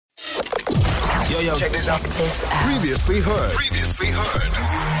Yo, check this out. Previously heard.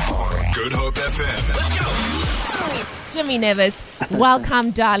 Good Hope FM. Let's go. Jimmy Nevis,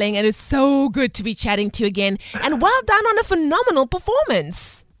 welcome, darling. It is so good to be chatting to you again. And well done on a phenomenal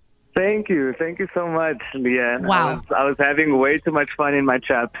performance. Thank you so much, Leigh-Anne. Wow. I was having way too much fun in my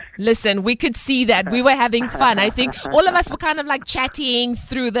chaps. Listen, we could see that. We were having fun. I think all of us were kind of like chatting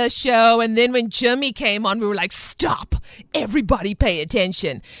through the show. And then when Jimmy came on, we were like, stop. Everybody pay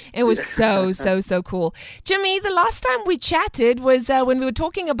attention. It was so cool. Jimmy, the last time we chatted was when we were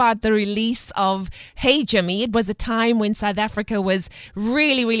talking about the release of Hey Jimmy. It was a time when South Africa was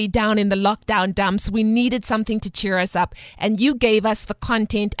really down in the lockdown dumps. We needed something to cheer us up. And you gave us the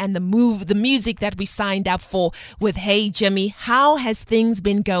content and the music that we signed up for with Hey Jimmy. How has things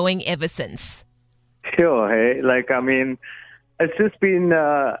been going ever since? Sure, hey. It's just been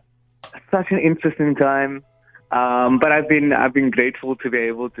such an interesting time. But I've been grateful to be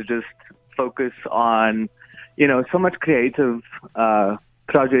able to just focus on, so much creative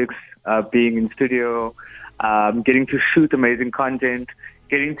projects, being in studio, getting to shoot amazing content,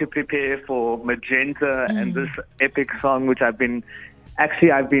 getting to prepare for Magenta and this epic song, which I've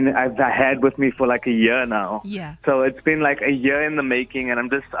had with me for like a year now. Yeah. So it's been like a year in the making, and I'm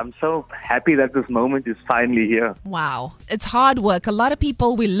so happy that this moment is finally here. Wow. It's hard work. A lot of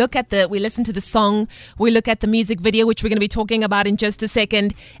people, we listen to the song, we look at the music video, which we're going to be talking about in just a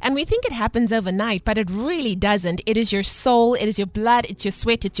second, and we think it happens overnight, but it really doesn't. It is your soul, it is your blood, it's your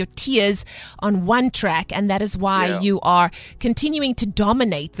sweat, it's your tears on one track, and that is why you are continuing to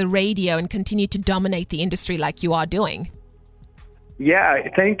dominate the radio and continue to dominate the industry like you are doing. Yeah,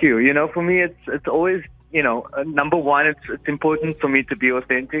 thank you. For me, it's always, number one, it's important for me to be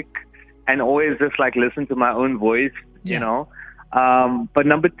authentic and always just like listen to my own voice, you know. But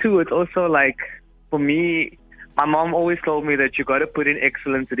number two, it's also like, for me, my mom always told me that you got to put in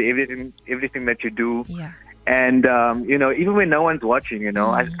excellence in everything that you do. Yeah. And, even when no one's watching,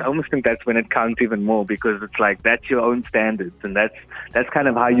 I almost think that's when it counts even more, because it's like, that's your own standards, and that's kind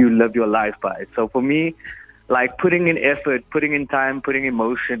of how you live your life by. So for me, like putting in effort, putting in time, putting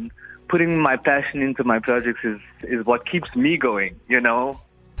emotion, putting my passion into my projects is what keeps me going,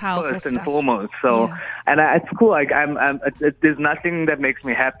 Powerful first stuff. and foremost. So, and it's cool. Like there's nothing that makes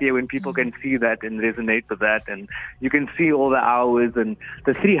me happier when people can see that and resonate with that, and you can see all the hours and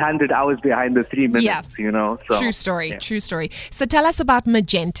the 300 hours behind the 3 minutes. Yeah. So True story. So tell us about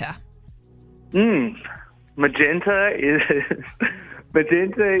Magenta. Magenta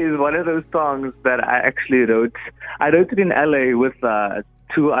is one of those songs that I actually wrote. I wrote it in LA with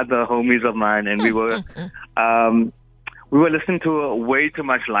two other homies of mine, and we were listening to way too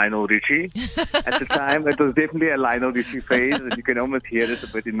much Lionel Richie at the time. It was definitely a Lionel Richie phase, and you can almost hear it a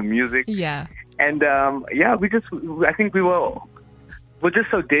bit in the music. Yeah. And I think we're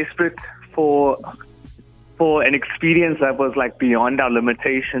just so desperate for an experience that was like beyond our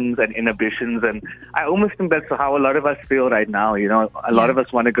limitations and inhibitions. And I almost think that's how a lot of us feel right now. A lot of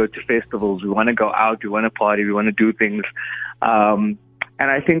us want to go to festivals. We want to go out. We want to party. We want to do things. And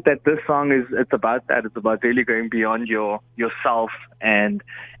I think that this song it's about that. It's about really going beyond yourself and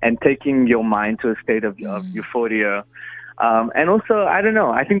taking your mind to a state of euphoria. And also, I don't know,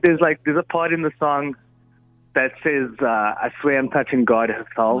 I think there's a part in the song that says, I swear I'm touching God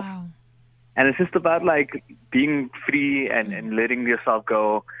herself. Wow. And it's just about like being free and letting yourself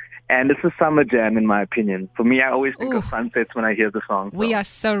go. And it's a summer jam, in my opinion. For me, I always think of sunsets when I hear the song. So. We are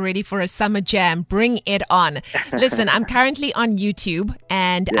so ready for a summer jam. Bring it on. Listen, I'm currently on YouTube,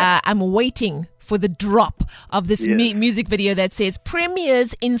 and I'm waiting for the drop of this music video that says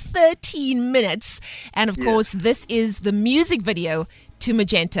premieres in 13 minutes. And of course, this is the music video to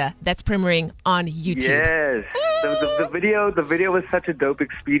Magenta that's premiering on YouTube. Yes. The video was such a dope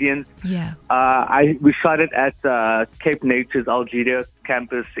experience. Yeah. We shot it at Cape Nature's Algeria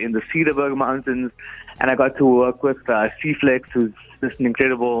campus in the Cederberg Mountains, and I got to work with C-Flex, who's just an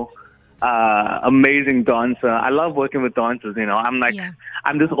incredible, amazing dancer. I love working with dancers.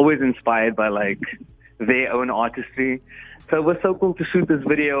 I'm just always inspired by like their own artistry. So it was so cool to shoot this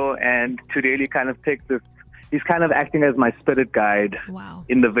video and to really kind of take this. He's kind of acting as my spirit guide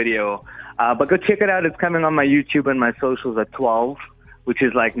in the video. But go check it out. It's coming on my YouTube and my socials at 12, which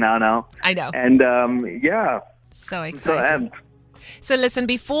is like now. I know. And So exciting. So listen,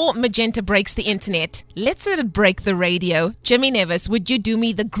 before Magenta breaks the internet, let's let it break the radio. Jimmy Nevis, would you do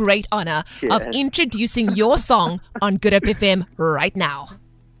me the great honor of introducing your song on Good Up FM right now?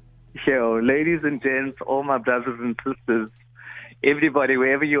 Sure. Ladies and gents, all my brothers and sisters, everybody,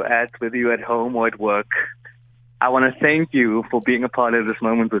 wherever you're at, whether you're at home or at work, I want to thank you for being a part of this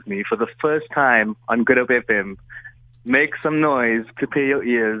moment with me for the first time on Good Up FM. Make some noise, prepare your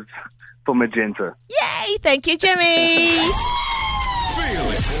ears. for Magenta. Yay! Thank you, Jimmy.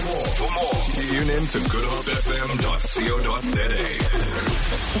 Feel it. For more, tune in to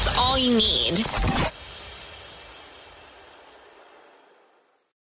goodhopefm.co.za. It's all you need.